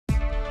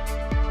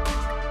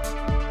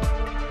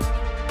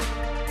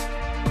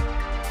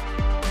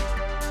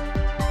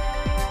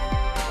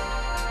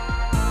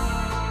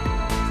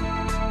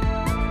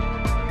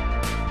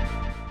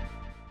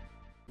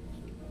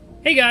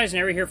Hey guys,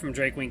 Nary here from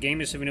Drakewing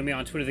Gaming, so if you know me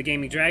on Twitter, the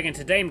Gaming Dragon.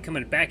 Today I'm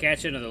coming back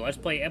at you another Let's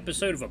Play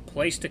episode of A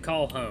Place to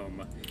Call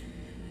Home.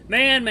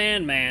 Man,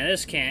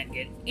 this can't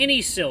get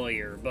any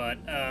sillier, but,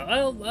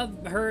 well,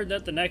 I've heard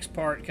that the next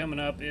part coming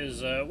up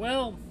is,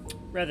 well,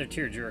 rather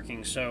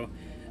tear-jerking, so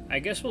I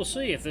guess we'll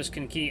see if this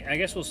can keep,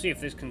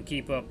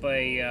 keep up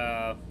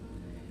a,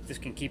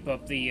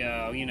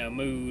 you know,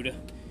 mood,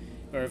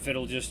 or if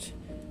it'll just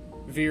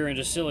veer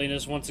into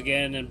silliness once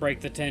again and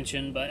break the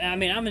tension. But I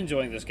mean, I'm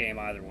enjoying this game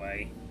either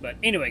way. But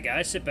anyway,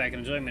 guys, sit back and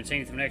enjoy me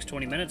maintaining for the next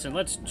 20 minutes, and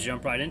let's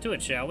jump right into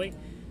it, shall we?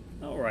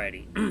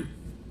 Alrighty.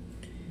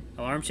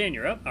 Alarm chain,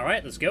 you're up.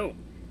 Alright, let's go.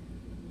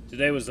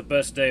 Today was the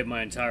best day of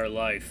my entire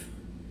life.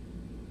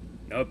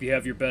 I hope you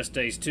have your best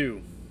days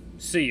too.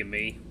 See you,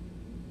 me.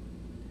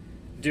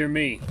 Dear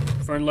me,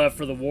 Fern left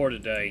for the war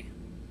today.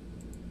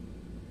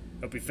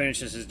 Hope he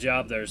finishes his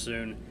job there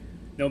soon.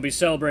 They'll be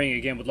celebrating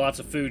again with lots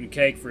of food and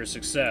cake for his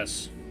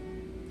success.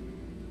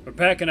 We're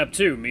packing up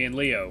too, me and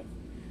Leo.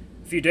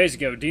 A few days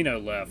ago, Dino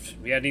left.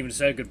 We hadn't even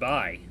said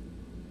goodbye.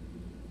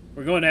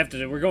 We're going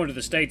to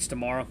the States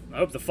tomorrow. I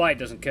hope the fight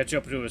doesn't catch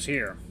up to us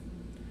here.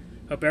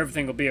 Hope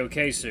everything will be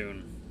okay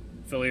soon.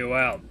 Phileo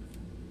out.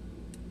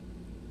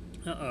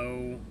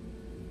 Uh-oh.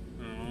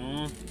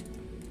 Aww.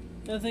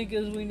 I think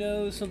as we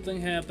know,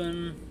 something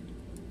happened.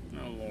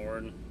 Oh,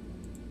 Lord.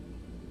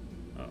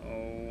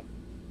 Uh-oh.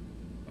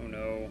 Oh,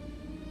 no.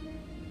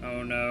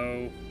 Oh,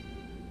 no.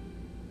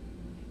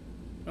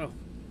 Oh.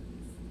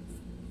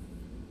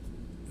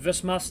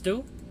 Was machst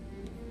du?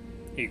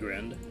 He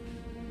grinned.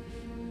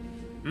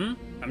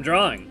 I'm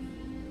drawing.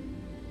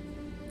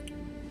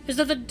 Is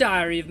that the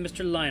diary of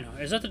Mr.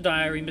 Lionheart? Is that the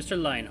diary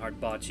Mr. Lionheart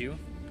bought you?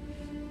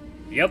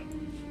 Yep.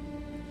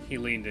 He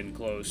leaned in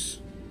close.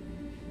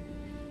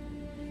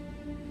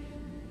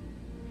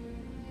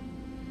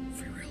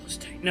 Free real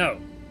estate. No.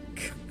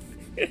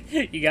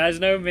 You guys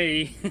know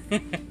me.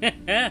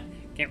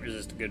 Can't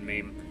resist a good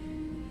meme.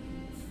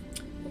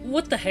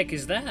 What the heck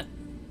is that?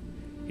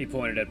 He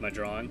pointed at my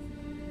drawing.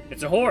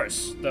 It's a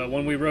horse, the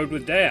one we rode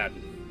with Dad.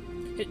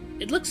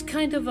 It looks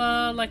kind of,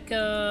 like,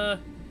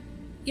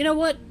 you know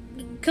what?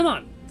 Come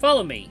on,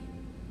 follow me.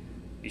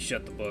 He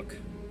shut the book.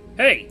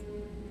 Hey!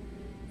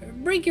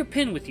 Bring your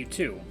pen with you,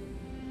 too.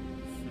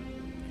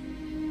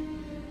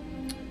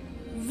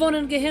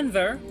 Wohnen gehen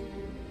wir?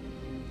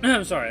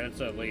 I'm sorry, that's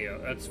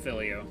Leo. That's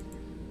Phileo.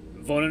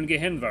 Wohnen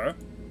gehen wir?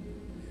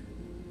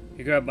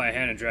 He grabbed my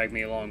hand and dragged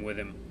me along with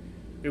him.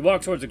 We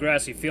walked towards the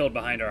grassy field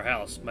behind our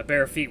house, my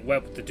bare feet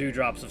wet with the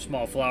dewdrops of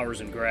small flowers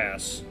and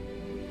grass.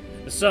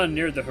 The sun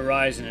neared the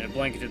horizon and it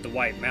blanketed the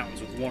white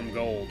mountains with warm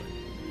gold.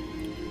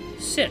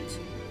 Sit.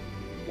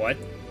 What?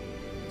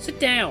 Sit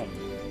down.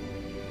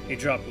 He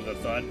dropped with a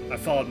thud. I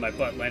followed my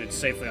butt, landed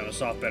safely on a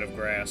soft bed of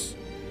grass.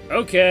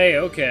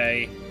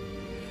 Okay.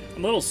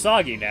 I'm a little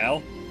soggy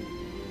now.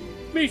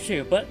 Me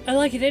too, but I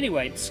like it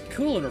anyway. It's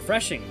cool and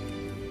refreshing.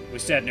 We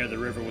sat near the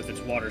river with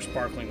its water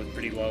sparkling with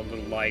pretty low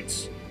little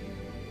lights.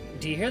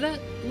 Do you hear that?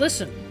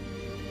 Listen.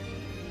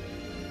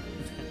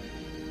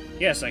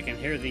 Yes, I can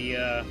hear the,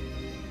 I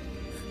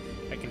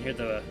can hear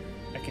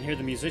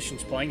the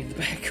musicians playing in the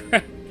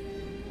background.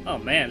 Oh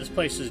man, this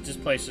place is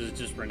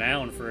just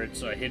renowned for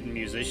its hidden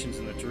musicians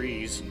in the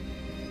trees.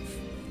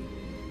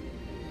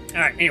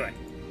 Alright, anyway.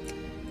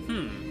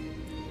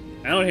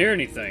 I don't hear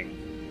anything.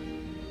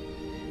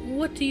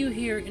 What do you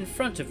hear in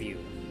front of you?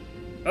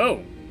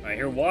 Oh, I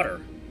hear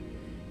water.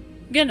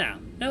 Genau.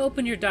 Now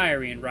open your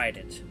diary and write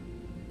it.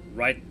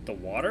 Write the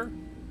water?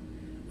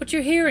 What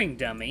you're hearing,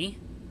 dummy.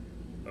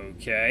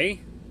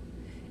 Okay.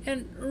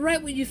 And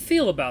write what you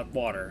feel about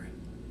water.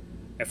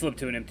 I flipped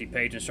to an empty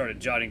page and started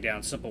jotting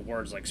down simple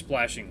words like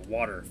splashing,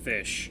 water,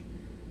 fish.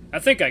 I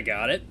think I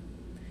got it.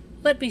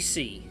 Let me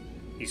see.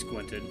 He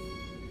squinted.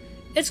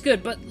 It's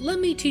good, but let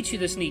me teach you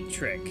this neat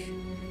trick.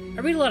 I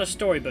read a lot of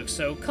storybooks,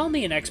 so call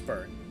me an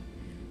expert.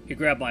 He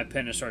grabbed my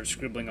pen and started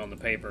scribbling on the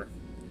paper.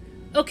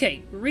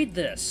 Okay, read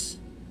this.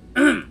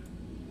 I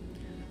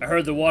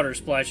heard the water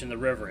splash in the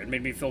river. It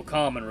made me feel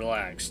calm and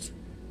relaxed.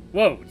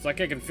 Whoa, it's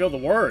like I can feel the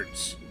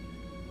words.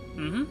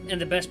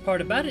 And the best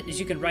part about it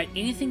is you can write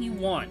anything you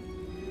want.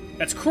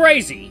 That's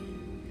crazy!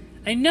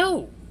 I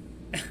know!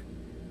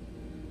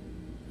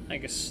 I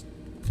guess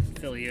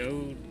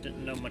Phileo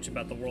didn't know much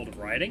about the world of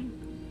writing?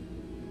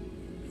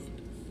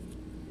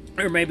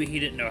 Or maybe he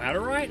didn't know how to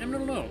write? I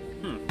don't know.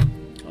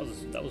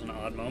 That was an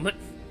odd moment.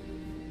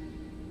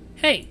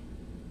 Hey!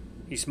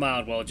 He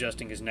smiled while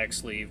adjusting his neck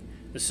sleeve.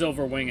 The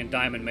silver wing and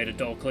diamond made a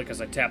dull click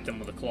as I tapped him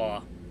with a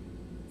claw.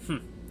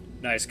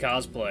 Nice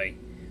cosplay.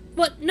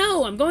 What?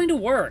 No, I'm going to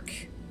work.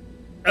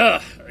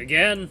 Ugh,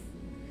 again?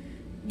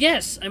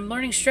 Yes, I'm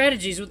learning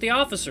strategies with the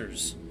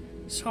officers.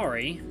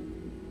 Sorry.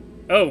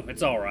 Oh,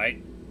 it's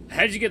alright.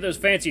 How'd you get those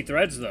fancy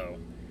threads, though?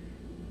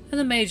 And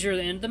the Major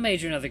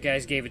and other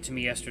guys gave it to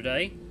me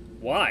yesterday.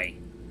 Why?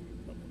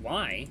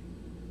 Why?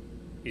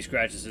 He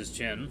scratches his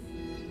chin.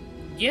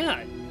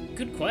 Yeah,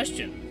 good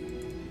question.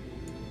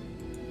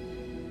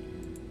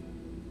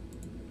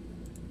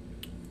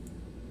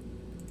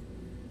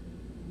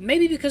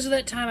 Maybe because of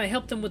that time I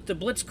helped them with the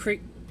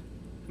Blitzcorp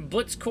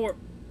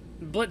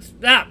Blitz...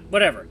 Ah,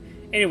 whatever.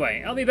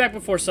 Anyway, I'll be back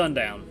before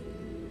sundown.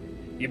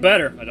 You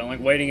better. I don't like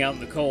waiting out in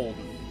the cold.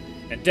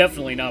 And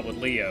definitely not with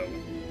Leo.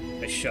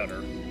 I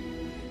shudder.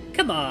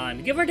 Come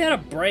on, give our dad a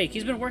break.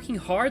 He's been working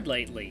hard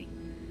lately.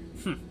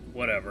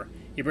 Whatever.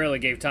 He barely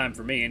gave time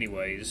for me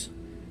anyways.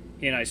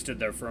 He and I stood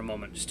there for a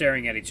moment,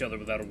 staring at each other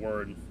without a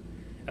word.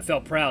 I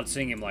felt proud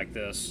seeing him like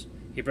this.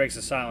 He breaks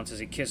the silence as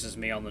he kisses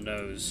me on the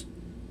nose.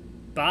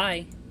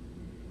 Bye.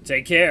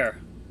 Take care.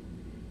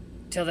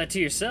 Tell that to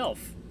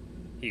yourself.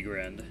 He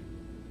grinned.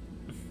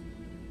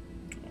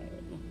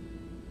 Oh.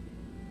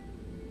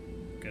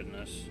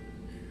 Goodness.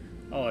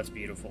 Oh, that's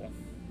beautiful.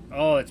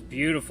 Oh, it's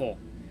beautiful.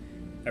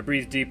 I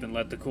breathed deep and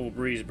let the cool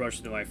breeze brush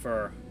through my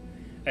fur.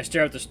 I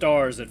stared at the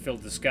stars that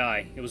filled the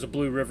sky. It was a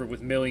blue river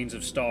with millions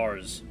of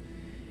stars.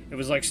 It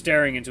was like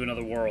staring into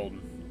another world.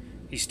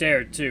 He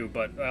stared, too,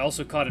 but I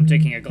also caught him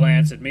taking a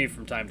glance at me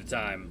from time to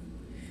time.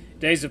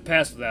 Days have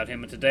passed without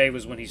him, and today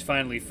was when he's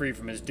finally free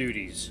from his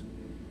duties.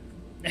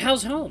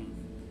 How's home?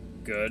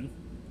 Good.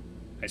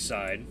 I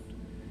sighed.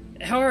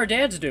 How are our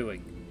dads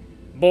doing?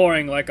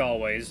 Boring, like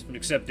always,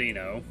 except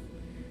Dino.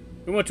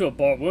 We went to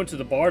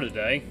the bar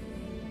today.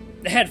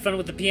 Had fun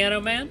with the piano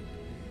man?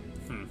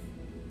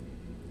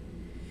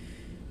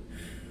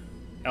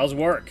 How's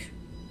work?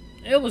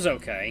 It was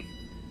okay.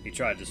 He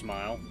tried to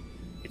smile.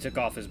 He took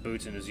off his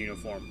boots and his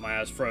uniform. My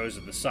eyes froze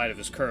at the sight of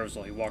his curves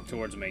while he walked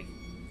towards me.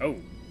 Oh.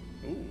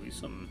 Ooh, he's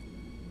some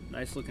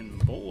nice-looking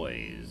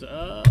boys.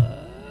 Yeah,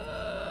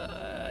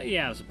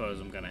 I suppose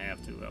I'm gonna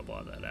have to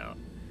blot that out.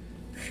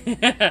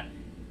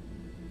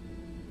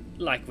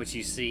 Like what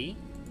you see?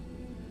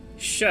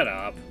 Shut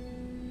up.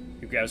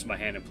 He grabs my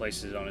hand and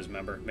places it on his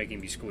member, making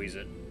me squeeze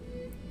it.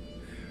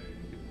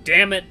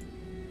 Damn it!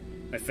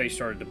 My face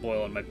started to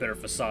boil and my bitter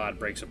facade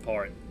breaks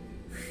apart.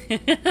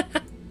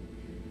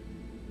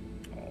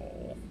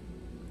 Oh.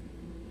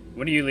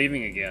 When are you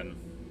leaving again?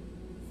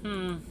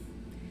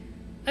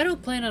 I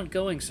don't plan on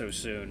going so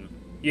soon.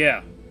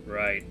 Yeah,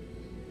 right.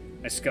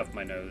 I scuffed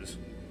my nose.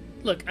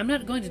 Look, I'm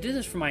not going to do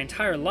this for my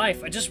entire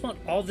life. I just want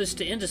all this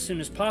to end as soon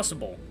as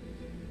possible.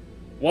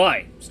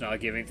 Why? It's not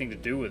like you have anything to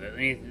do with it.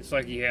 It's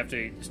not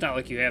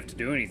like you have to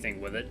do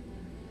anything with it.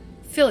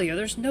 Phileo,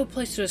 there's no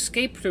place to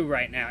escape to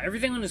right now.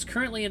 Everything is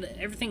currently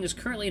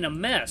in a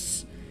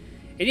mess.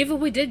 And even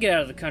if we did get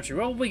out of the country,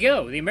 where will we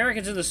go? The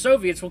Americans and the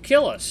Soviets will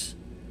kill us.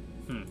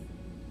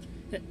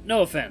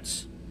 No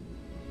offense.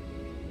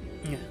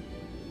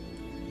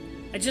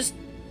 I just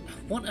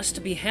want us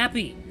to be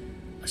happy.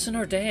 Us and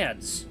our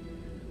dads.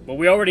 Well,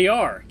 we already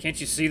are. Can't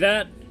you see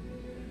that?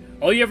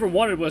 All you ever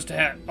wanted was to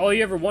have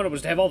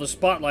all the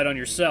spotlight on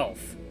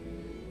yourself.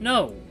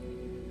 No.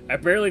 I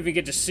barely even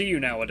get to see you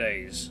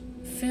nowadays.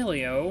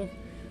 Phileo.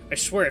 I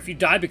swear, if you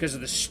die because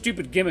of this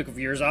stupid gimmick of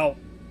yours, I'll...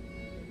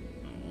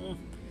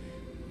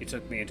 He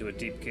took me into a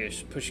deep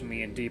kiss, pushing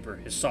me in deeper,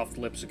 his soft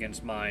lips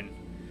against mine.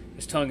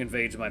 His tongue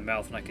invades my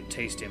mouth and I could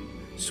taste him,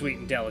 sweet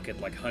and delicate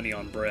like honey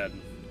on bread.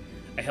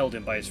 I held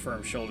him by his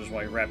firm shoulders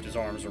while he wrapped his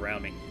arms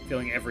around me,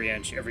 feeling every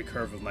inch, every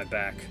curve of my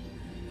back.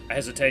 I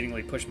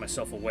hesitatingly pushed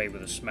myself away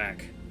with a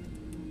smack.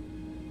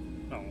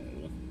 Oh.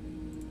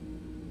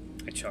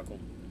 I chuckled.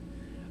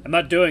 I'm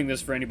not doing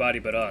this for anybody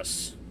but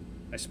us.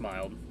 I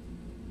smiled.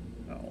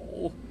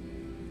 Oh.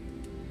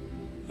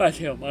 I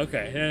tell him,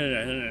 okay.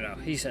 No.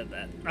 He said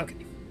that.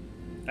 Okay.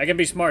 I can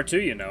be smart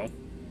too, you know.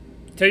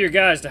 Tell your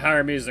guys to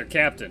hire me as their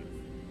captain.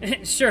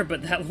 Sure,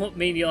 but that won't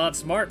mean you'll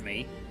outsmart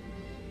me.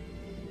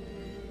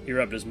 He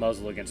rubbed his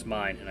muzzle against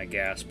mine, and I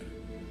gasped.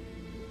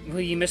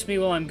 Will you miss me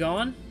while I'm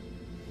gone?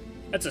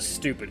 That's a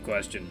stupid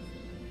question.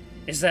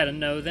 Is that a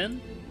no, then?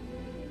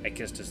 I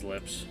kissed his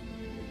lips.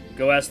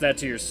 Go ask that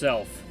to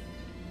yourself.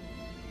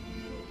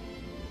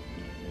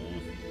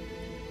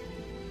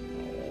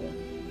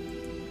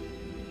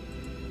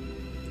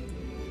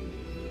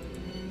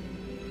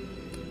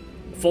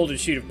 A folded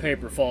sheet of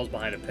paper falls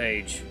behind a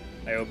page.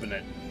 I open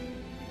it.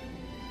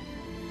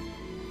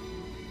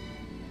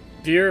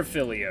 Dear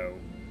Phileo,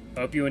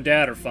 hope you and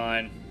Dad are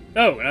fine.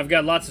 Oh, and I've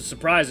got lots of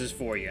surprises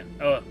for you.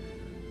 Oh.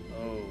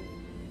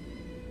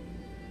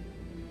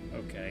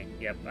 Okay.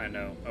 Yep, I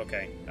know.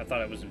 Okay. I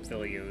thought it was in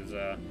Phileo's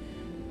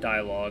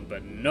dialogue,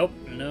 but nope.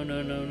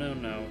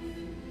 No.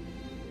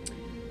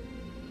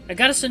 I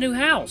got us a new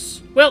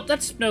house. Well,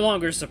 that's no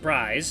longer a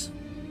surprise.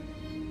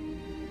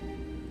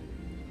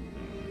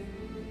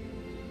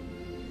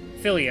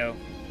 Phileo,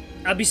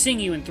 I'll be seeing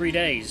you in 3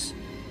 days.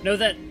 Know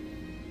that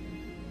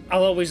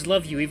I'll always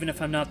love you even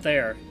if I'm not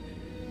there.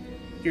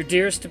 Your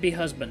dearest-to-be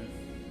husband.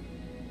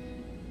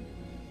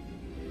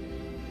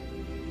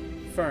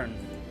 Fern.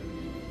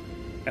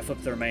 I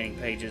flipped the remaining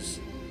pages.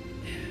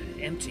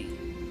 Empty.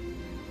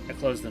 I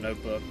closed the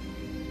notebook.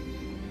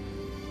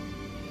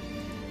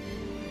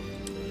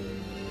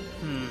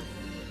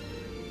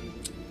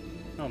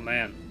 Oh,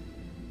 man.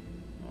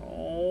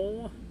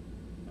 Oh.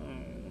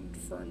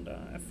 Fern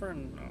died.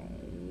 Fern, no.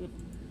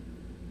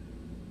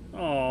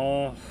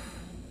 Oh.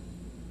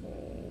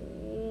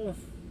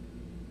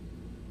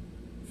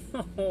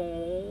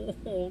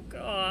 Oh,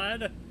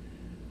 God.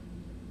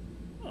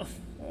 Oh,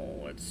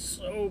 it's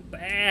so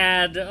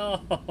bad.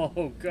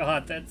 Oh,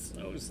 God, that's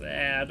so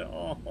sad.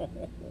 Oh,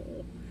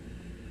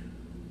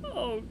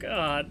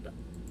 God.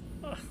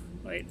 Oh,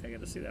 wait, I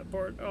gotta see that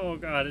part. Oh,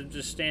 God, it's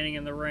just standing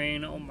in the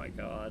rain. Oh, my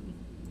God.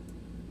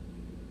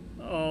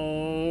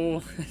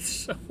 Oh, it's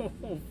so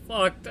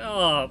fucked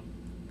up.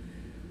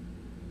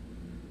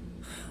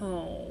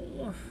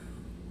 Oh.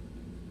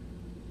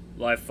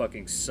 Life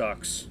fucking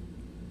sucks.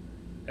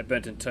 I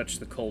bent and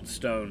touched the cold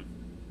stone,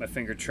 my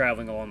finger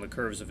traveling along the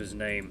curves of his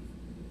name.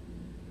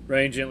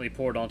 Rain gently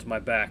poured onto my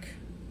back,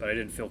 but I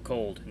didn't feel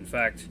cold. In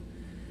fact,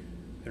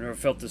 I never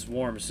felt this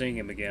warm seeing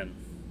him again.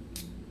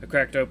 I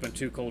cracked open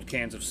 2 cold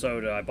cans of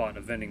soda I bought in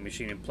a vending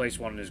machine and placed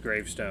one on his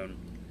gravestone.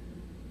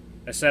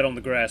 I sat on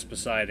the grass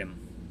beside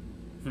him.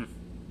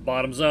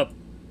 Bottoms up.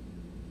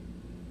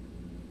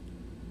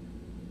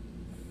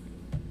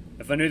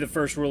 If I knew the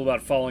first rule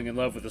about falling in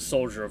love with a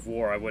soldier of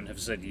war, I wouldn't have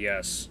said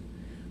yes.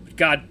 But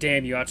god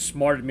damn, you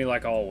outsmarted me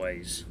like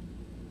always.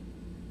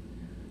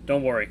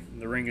 Don't worry,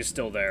 the ring is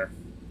still there.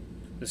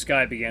 The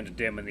sky began to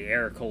dim and the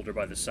air colder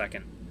by the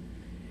second.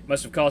 It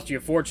must have cost you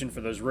a fortune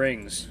for those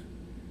rings.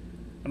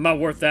 I'm not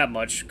worth that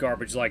much,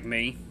 garbage like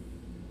me.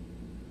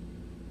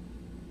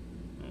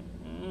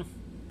 You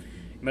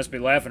must be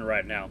laughing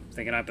right now,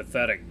 thinking I'm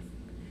pathetic.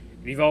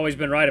 And you've always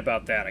been right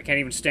about that. I can't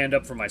even stand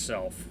up for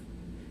myself.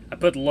 I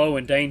put Lo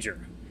in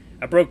danger.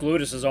 I broke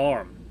Ludus's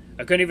arm.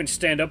 I couldn't even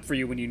stand up for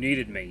you when you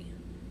needed me.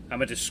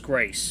 I'm a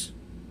disgrace.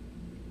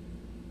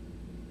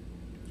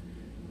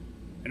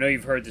 I know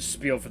you've heard this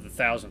spiel for the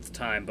 1000th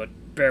time,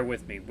 but bear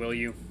with me, will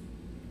you?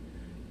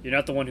 You're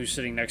not the one who's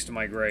sitting next to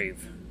my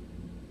grave.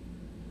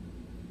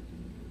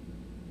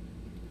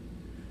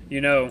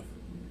 You know,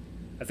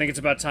 I think it's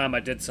about time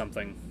I did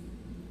something.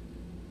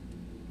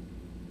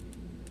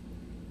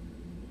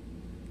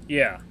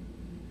 Yeah.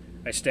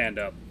 I stand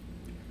up.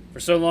 For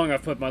so long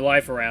I've put my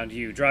life around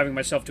you, driving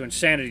myself to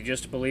insanity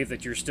just to believe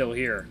that you're still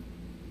here.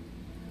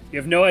 You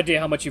have no idea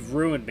how much you've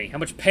ruined me, how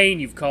much pain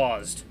you've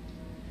caused.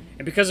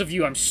 And because of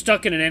you, I'm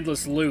stuck in an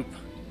endless loop.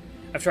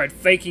 I've tried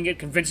faking it,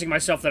 convincing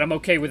myself that I'm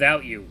okay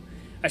without you.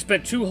 I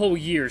spent 2 whole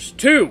years,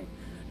 2,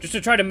 just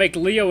to try to make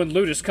Leo and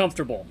Ludus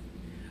comfortable.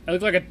 I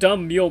look like a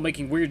dumb mule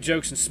making weird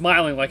jokes and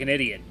smiling like an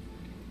idiot.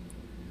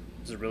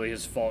 Is it really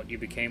his fault you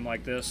became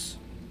like this?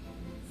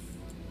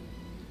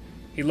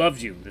 He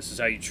loved you. This is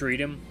how you treat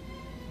him?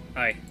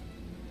 I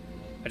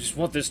just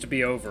want this to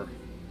be over.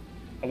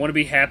 I want to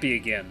be happy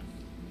again.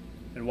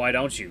 And why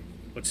don't you?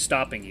 What's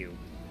stopping you?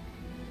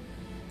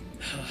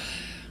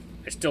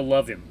 I still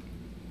love him.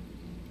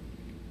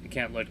 I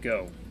can't let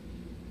go.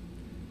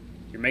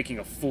 You're making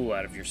a fool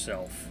out of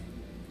yourself.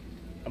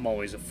 I'm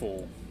always a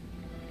fool.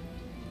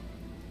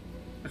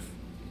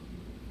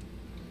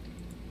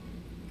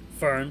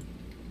 Fern.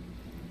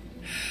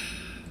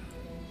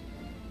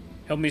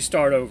 Help me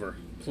start over,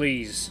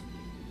 please.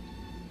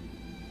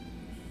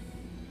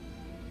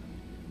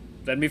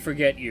 Let me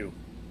forget you.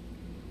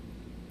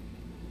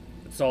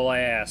 That's all I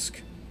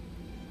ask.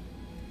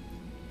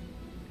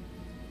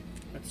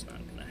 That's not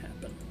gonna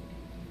happen.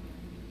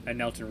 I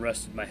knelt and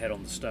rested my head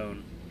on the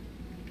stone.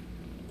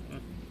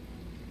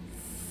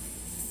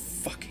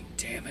 Fucking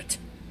damn it.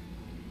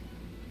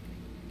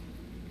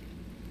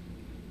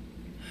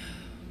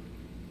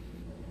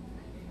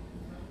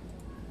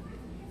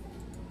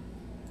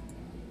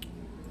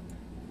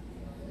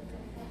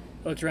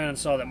 I looked around and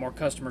saw that more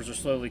customers are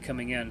slowly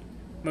coming in.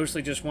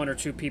 Mostly just 1 or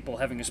 2 people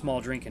having a small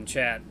drink and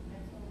chat.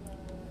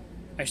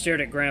 I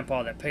stared at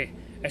Grandpa that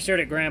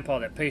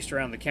paced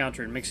around the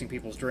counter and mixing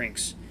people's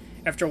drinks.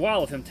 After a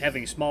while of him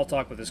having small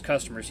talk with his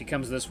customers, he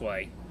comes this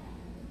way.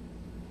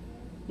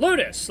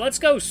 Ludus, let's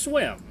go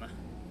swim.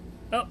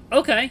 Oh,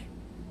 okay.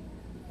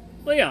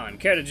 Leon,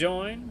 care to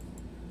join?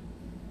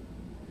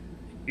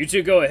 You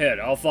two go ahead,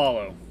 I'll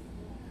follow.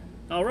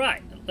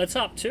 Alright, let's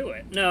hop to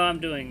it. No, I'm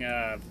doing,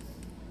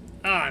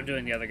 I'm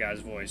doing the other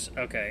guy's voice.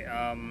 Okay,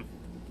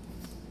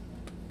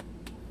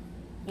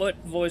 what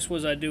voice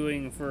was I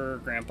doing for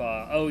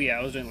Grandpa? Oh, yeah,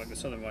 I was doing like the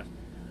southern voice.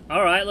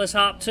 Alright, let's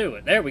hop to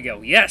it. There we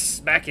go.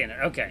 Yes! Back in it.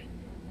 Okay.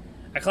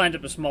 I climbed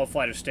up a small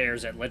flight of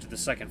stairs that led to the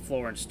 2nd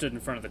floor and stood in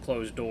front of the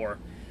closed door.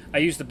 I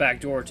used the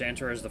back door to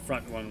enter as the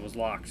front one was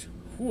locked.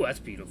 Ooh, that's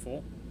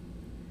beautiful.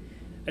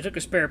 I took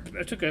a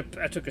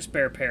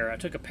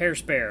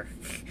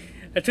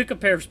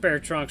pair of spare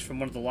trunks from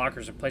one of the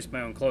lockers and placed my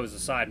own clothes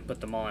aside and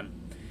put them on.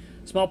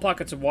 Small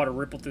pockets of water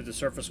rippled through the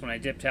surface when I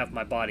dipped half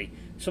my body,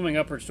 swimming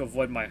upwards to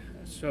avoid my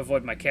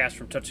cast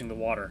from touching the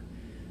water.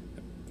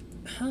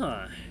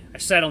 Huh. I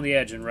sat on the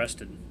edge and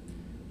rested.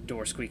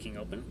 Door squeaking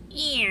open.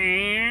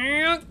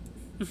 The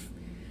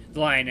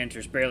lion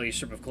enters, barely a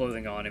strip of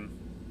clothing on him.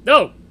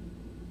 No!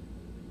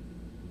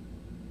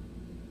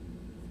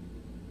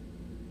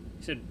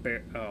 He said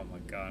oh my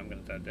god, I'm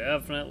gonna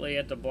definitely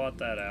have to blot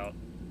that out.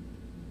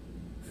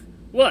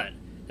 What?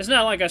 It's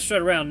not like I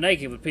strut around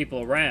naked with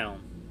people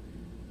around.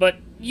 But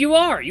you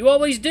are! You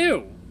always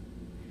do!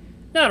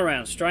 Not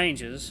around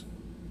strangers.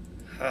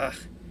 Ugh.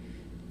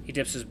 He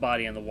dips his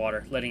body in the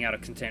water, letting out a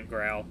content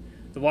growl.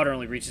 The water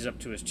only reaches up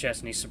to his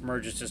chest, and he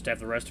submerges just to have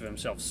the rest of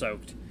himself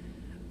soaked.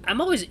 I'm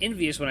always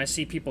envious when I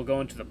see people go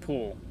into the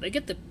pool. They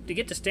get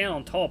to stand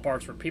on tall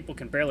parts where people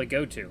can barely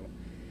go to.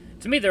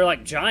 To me, they're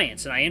like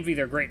giants, and I envy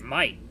their great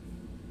might.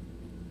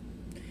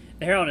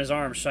 The hair on his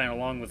arms shine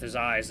along with his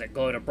eyes that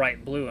glowed a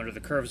bright blue under the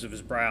curves of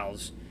his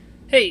brows.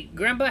 Hey,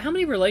 Grandpa, how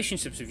many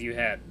relationships have you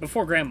had?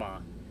 Before Grandma?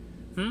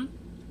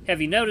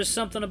 Have you noticed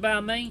something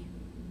about me?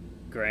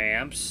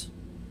 Gramps.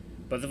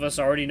 Both of us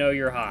already know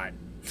you're hot.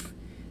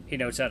 He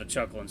notes out a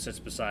chuckle and sits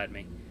beside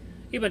me.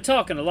 You've been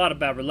talking a lot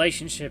about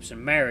relationships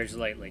and marriage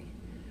lately.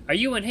 Are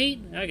you in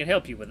heat? I can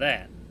help you with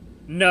that.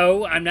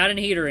 No, I'm not in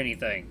heat or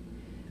anything.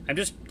 I'm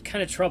just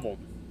kind of troubled.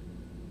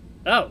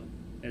 Oh,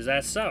 is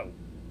that so?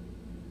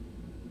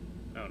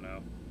 Oh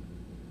no.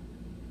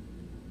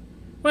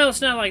 Well,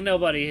 it's not like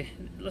nobody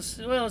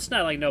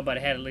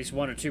had at least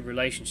 1 or 2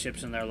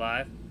 relationships in their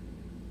life.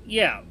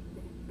 Yeah,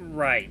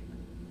 right.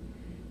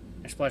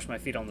 I splashed my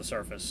feet on the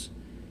surface.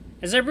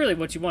 Is that really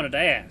what you wanted to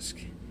ask?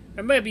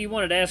 Or maybe you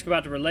wanted to ask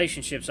about the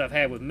relationships I've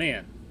had with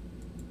men.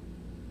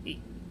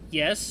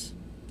 Yes?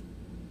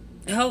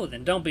 Oh,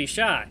 then don't be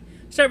shy.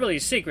 It's not really a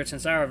secret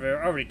since I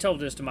already told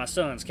this to my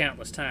sons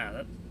countless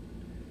times.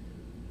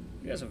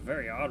 You guys have a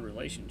very odd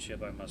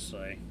relationship, I must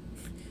say.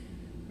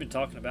 You've been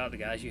talking about the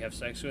guys you have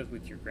sex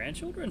with your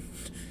grandchildren?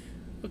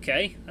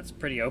 Okay, that's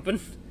pretty open.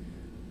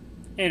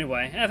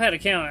 Anyway, I've had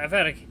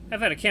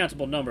a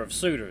countable number of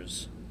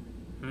suitors.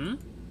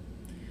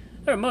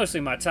 They're mostly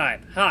my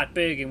type. Hot,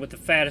 big, and with the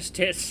fattest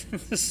tits in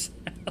the South.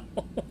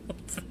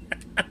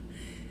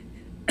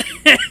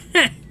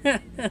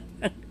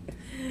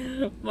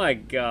 My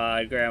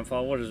God,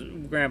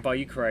 Grandpa,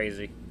 you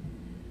crazy.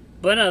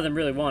 But none of them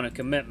really wanted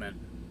commitment.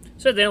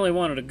 Said they only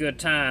wanted a good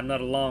time, not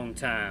a long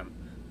time.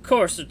 Of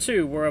course, their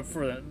two were up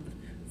for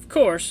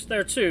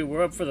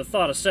the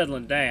thought of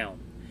settling down.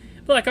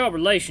 But like all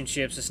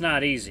relationships, it's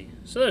not easy.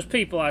 So there's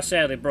people I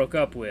sadly broke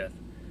up with.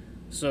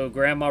 So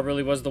Grandma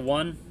really was the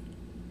one?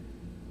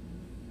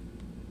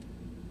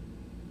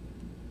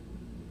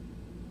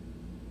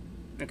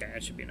 Okay,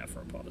 that should be enough for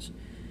a pause.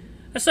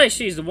 I say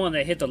she's the one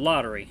that hit the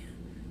lottery.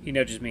 He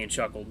nudges me and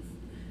chuckled.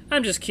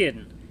 I'm just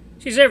kidding.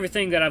 She's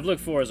everything that I've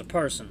looked for as a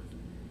person.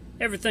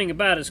 Everything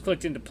about us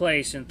clicked into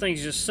place and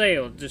things just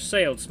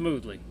sailed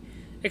smoothly.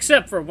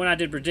 Except for when I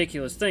did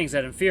ridiculous things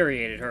that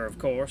infuriated her, of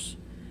course.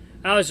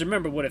 I always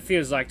remember what it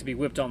feels like to be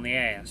whipped on the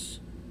ass.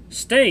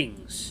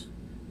 Stings!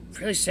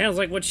 Really sounds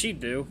like what she'd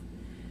do.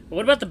 But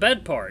what about the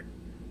bad part?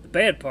 The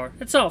bad part?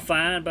 It's all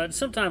fine, but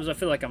sometimes I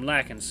feel like I'm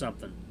lacking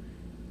something.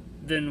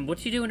 Then what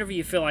do you do whenever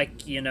you feel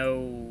like,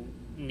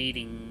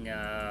 needing,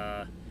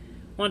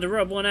 wanting to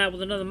rub one out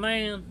with another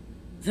man?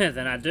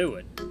 Then I do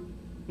it.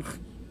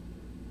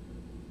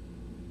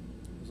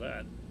 What's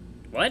that?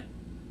 What?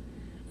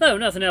 No,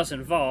 nothing else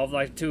involved,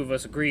 like the two of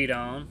us agreed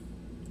on.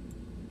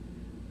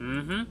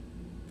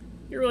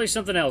 You're really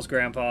something else,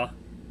 Grandpa.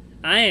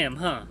 I am,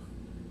 huh?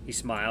 He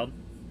smiled.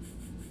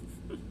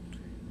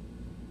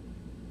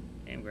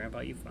 Damn,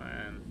 Grandpa, you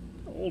fine.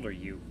 How old are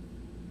you?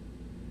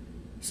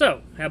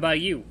 So, how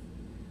about you?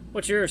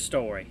 What's your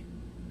story?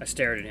 I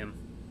stared at him.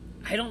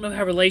 I don't know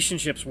how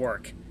relationships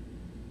work.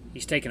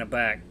 He's taken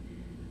aback.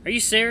 Are you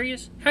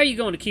serious? How are you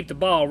going to keep the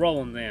ball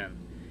rolling then?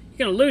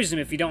 You're going to lose him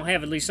if you don't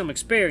have at least some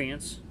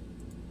experience.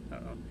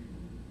 Uh-oh.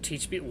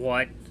 Teach me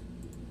what?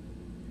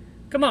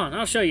 Come on,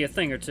 I'll show you a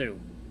thing or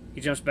two.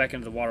 He jumps back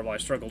into the water while I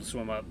struggle to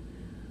swim up.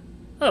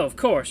 Oh, of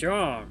course, your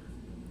arm.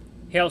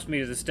 He helps me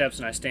to the steps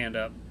and I stand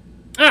up.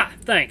 Ah,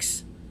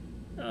 thanks.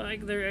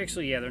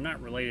 They're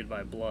not related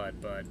by blood,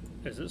 but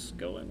is this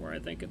going where I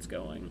think it's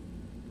going?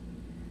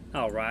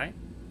 Alright,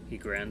 he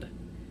grinned.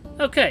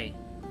 Okay,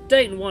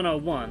 dating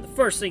 101. The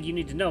first thing you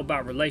need to know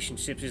about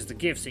relationships is the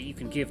gifts that you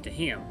can give to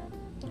him.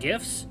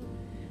 Gifts?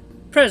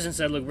 Presents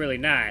that look really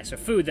nice, or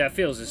food that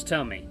fills his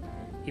tummy.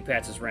 He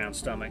pats his round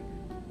stomach.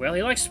 Well,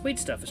 he likes sweet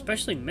stuff,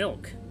 especially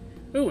milk.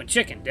 Ooh, and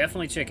chicken,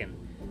 definitely chicken.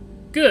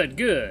 Good,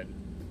 good.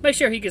 Make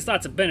sure he gets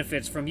lots of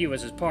benefits from you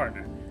as his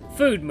partner.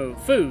 Food,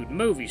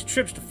 movies,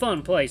 trips to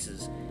fun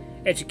places,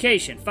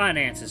 education,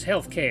 finances,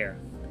 health care.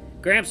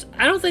 Gramps,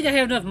 I don't think I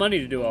have enough money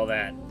to do all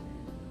that.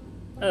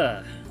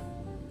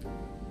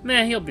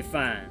 Man, he'll be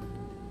fine.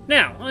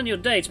 Now, on your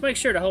dates, make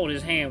sure to hold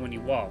his hand when you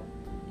walk.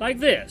 Like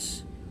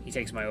this. He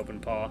takes my open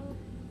paw.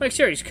 Make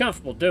sure he's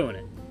comfortable doing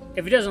it.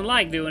 If he doesn't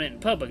like doing it in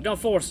public, don't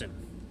force him.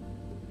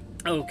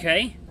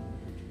 Okay.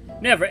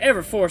 Never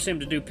ever force him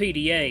to do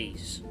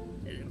PDAs.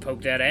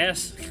 Poke that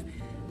ass.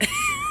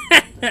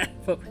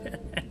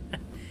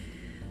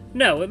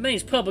 No, it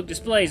means public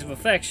displays of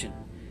affection.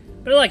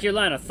 But I like your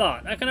line of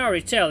thought. I can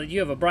already tell that you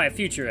have a bright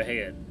future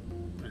ahead.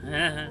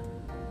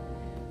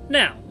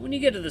 Now, when you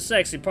get to the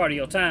sexy part of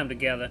your time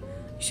together,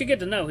 you should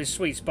get to know his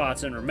sweet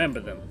spots and remember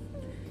them.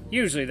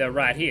 Usually they're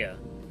right here.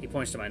 He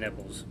points to my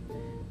nipples.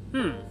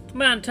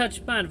 Mind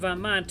if I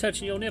mind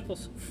touching your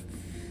nipples?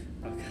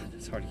 Oh God,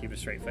 it's hard to keep a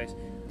straight face.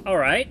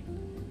 Alright.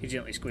 He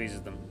gently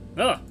squeezes them.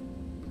 Oh.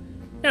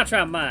 Now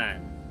try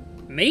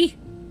mine. Me?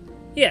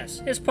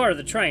 Yes, it's part of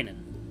the training.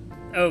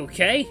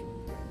 Okay.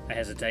 I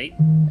hesitate.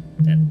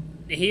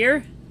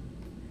 Here?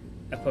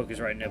 I poke his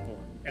right nipple.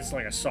 It's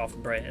like a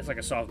soft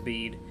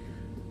bead.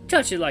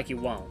 Touch it like you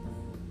won't.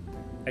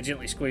 I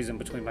gently squeeze him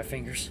between my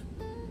fingers.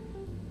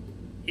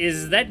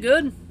 Is that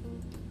good?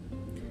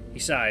 He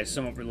sighs,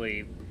 somewhat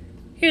relieved.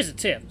 Here's a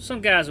tip.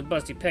 Some guys with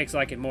busty pecs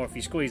like it more if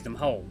you squeeze them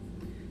whole.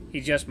 He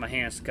adjusts my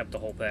hands to cup the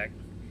whole peck.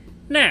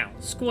 Now,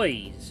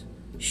 squeeze.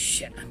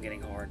 Shit, I'm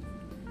getting hard.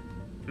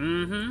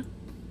 Mm-hmm.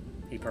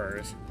 He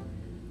purrs.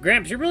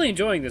 Gramps, you're really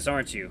enjoying this,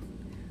 aren't you?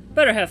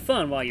 Better have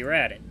fun while you're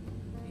at it.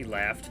 He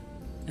laughed.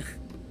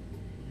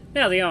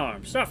 Now the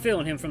arms. Start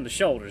feeling him from the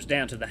shoulders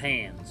down to the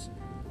hands.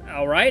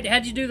 Alright,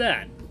 how'd you do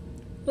that?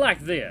 Like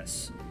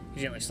this.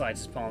 He gently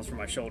slides his palms from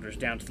my shoulders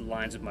down to the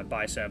lines of my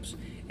biceps,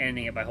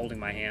 ending it by holding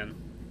my hand.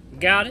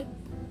 Got it?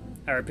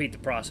 I repeat the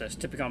process,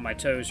 tipping on my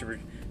toes to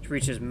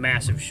reach his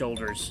massive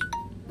shoulder,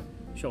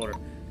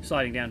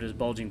 sliding down to his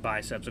bulging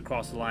biceps,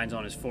 across the lines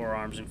on his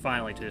forearms, and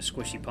finally to his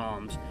squishy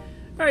palms.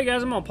 Alright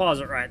guys, I'm going to pause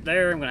it right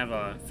there. I'm going to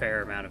have a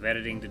fair amount of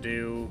editing to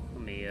do.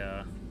 Let me,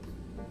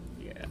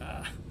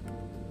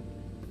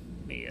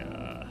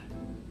 oh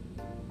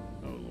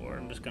lord,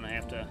 I'm just going to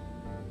have to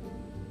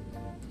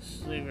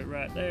leave it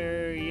right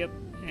there. Yep,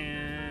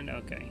 and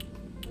okay.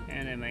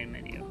 And then main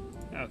menu.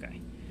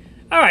 Okay.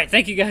 Alright,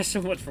 thank you guys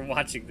so much for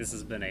watching. This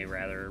has been a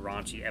rather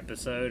raunchy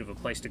episode of A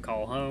Place to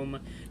Call Home.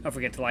 Don't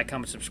forget to like,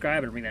 comment,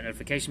 subscribe, and ring that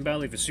notification bell.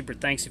 Leave a super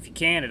thanks if you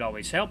can. It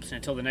always helps. And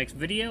until the next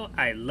video,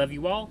 I love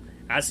you all.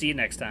 I'll see you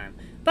next time.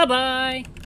 Bye-bye!